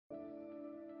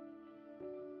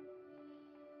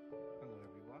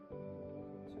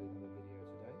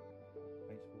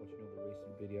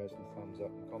videos and thumbs up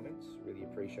and comments. Really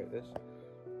appreciate this.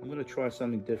 I'm going to try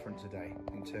something different today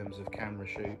in terms of camera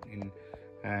shooting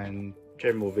and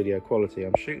general video quality.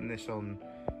 I'm shooting this on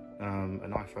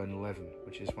an iPhone 11,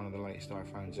 which is one of the latest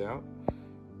iPhones out,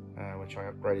 which I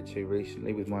upgraded to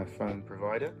recently with my phone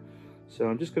provider. So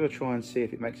I'm just going to try and see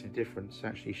if it makes a difference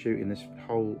actually shooting this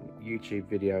whole YouTube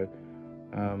video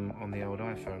on the old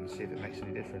iPhone, and see if it makes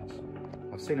any difference.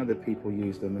 I've seen other people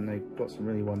use them and they've got some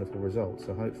really wonderful results,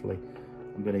 so hopefully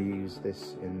I'm going to use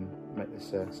this and make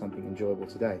this something enjoyable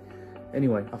today.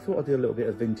 Anyway, I thought I'd do a little bit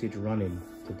of vintage running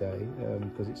today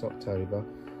because it's October,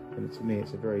 and to me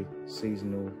it's a very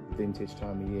seasonal vintage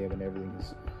time of year when everything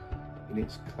is in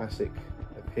its classic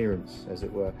appearance, as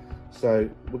it were. So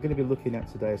we're going to be looking at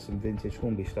today some vintage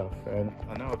Hornby stuff, and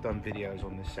I know I've done videos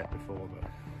on this set before, but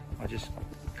I just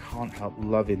can't help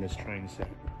loving this train set.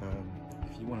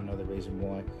 If you want to know the reason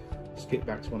why, skip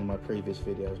back to one of my previous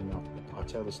videos and I'll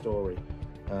tell the story,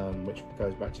 which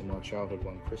goes back to my childhood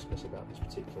one Christmas about this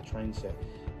particular train set.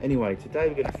 Anyway, today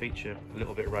we're going to feature a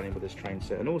little bit running with this train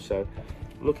set, and also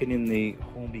looking in the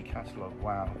Hornby catalogue.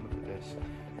 Wow, look at this.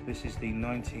 This is the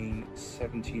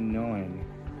 1979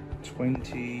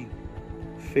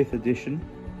 25th edition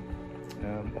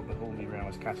of the Hornby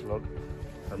Rouse catalogue.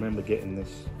 I remember getting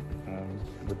this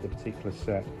with the particular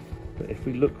set, but if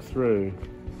we look through,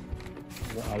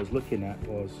 what I was looking at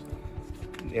was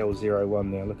the L01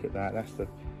 there. Look at that.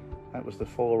 That was the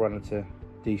forerunner to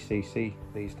DCC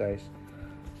these days.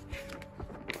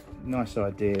 Nice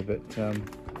idea, but I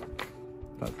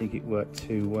don't think it worked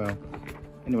too well.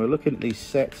 Anyway, looking at these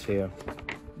sets here,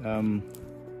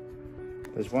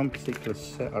 there's one particular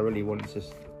set I really wanted to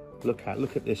look at.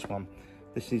 Look at this one.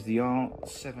 This is the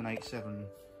R787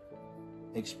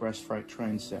 Express Freight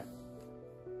train set,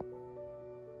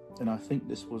 and I think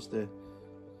this was the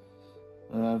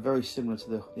very similar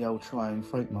to the old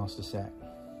Triumph Freightmaster set.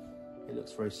 It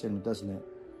looks very similar, doesn't it?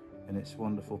 And it's a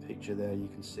wonderful picture there. You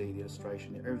can see the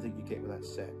illustration, everything you get with that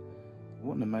set.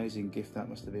 What an amazing gift that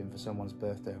must have been for someone's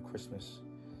birthday or Christmas.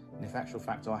 And in actual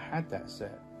fact, I had that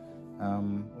set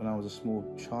when I was a small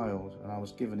child, and I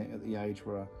was given it at the age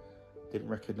where I didn't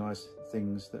recognise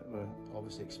things that were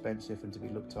obviously expensive and to be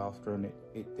looked after, and it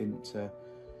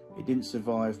didn't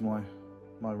survive my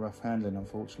rough handling,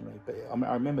 unfortunately. But I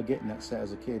remember getting that set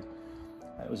as a kid.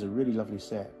 It was a really lovely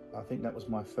set. I think that was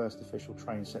my first official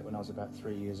train set when I was about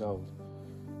 3 years old.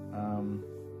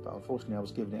 But unfortunately I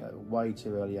was given it at a way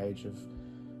too early age of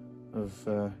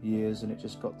years, and it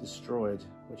just got destroyed,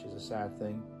 which is a sad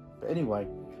thing. But anyway,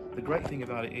 the great thing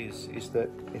about it is that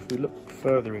if we look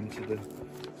further into look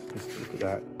at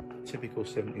that, typical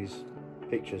 70s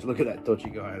pictures. Look at that dodgy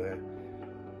guy there,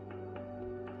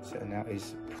 setting out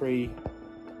his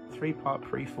three-part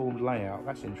preformed layout.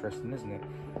 That's interesting, isn't it?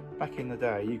 Back in the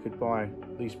day, you could buy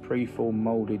these preformed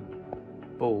molded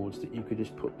boards that you could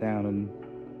just put down and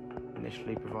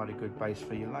initially provide a good base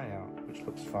for your layout, which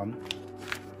looks fun.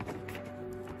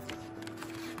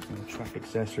 And the track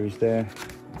accessories there.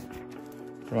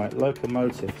 Right,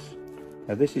 locomotives.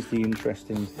 Now this is the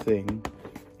interesting thing.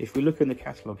 If we look in the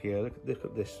catalogue here, look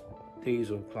at this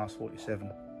diesel class 47,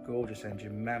 gorgeous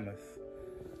engine, Mammoth,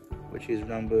 which is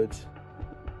numbered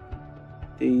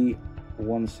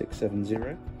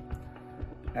D1670,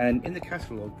 and in the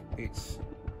catalogue it's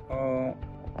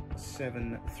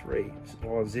R73,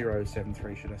 or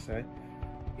 073 should I say,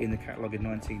 in the catalogue in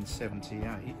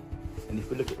 1978. And if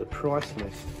we look at the price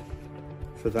list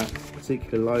for that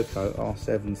particular loco,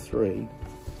 R73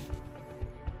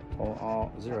 or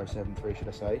R073 should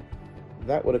I say,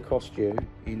 that would have cost you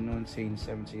in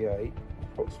 1978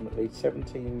 approximately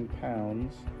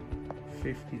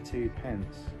 £17.52,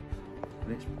 and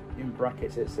it's in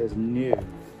brackets, it says new.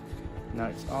 Now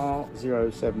it's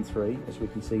R073, as we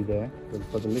can see there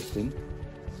for the listing,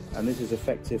 and this is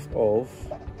effective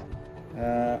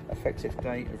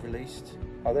date of released,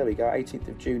 oh there we go, 18th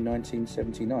of June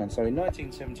 1979. So in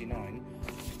 1979,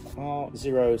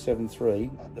 R073,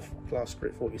 the class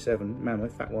script 47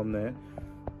 Mammoth, that one there,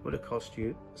 would have cost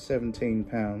you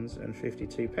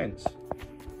 £17.52,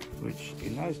 which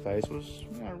in those days was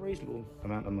a reasonable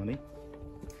amount of money.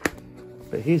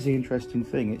 But here's the interesting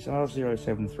thing, it's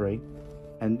R073,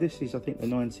 and this is I think the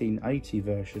 1980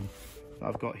 version that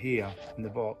I've got here in the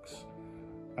box.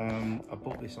 I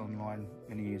bought this online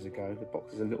many years ago. The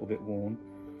box is a little bit worn,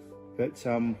 but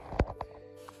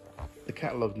the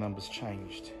catalogue number's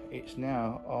changed. It's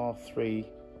now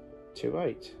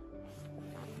R328,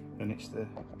 and it's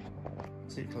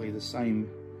particularly the same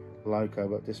logo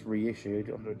but just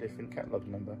reissued under a different catalogue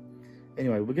number.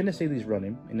 Anyway, we're going to see these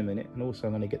running in a minute, and also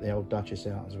I'm going to get the old Duchess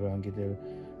out as well and give it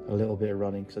a little bit of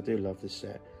running because I do love this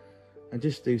set. and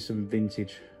just do some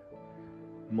vintage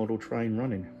model train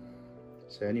running.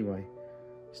 So anyway,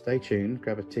 stay tuned,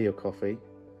 grab a tea or coffee,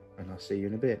 and I'll see you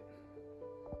in a bit.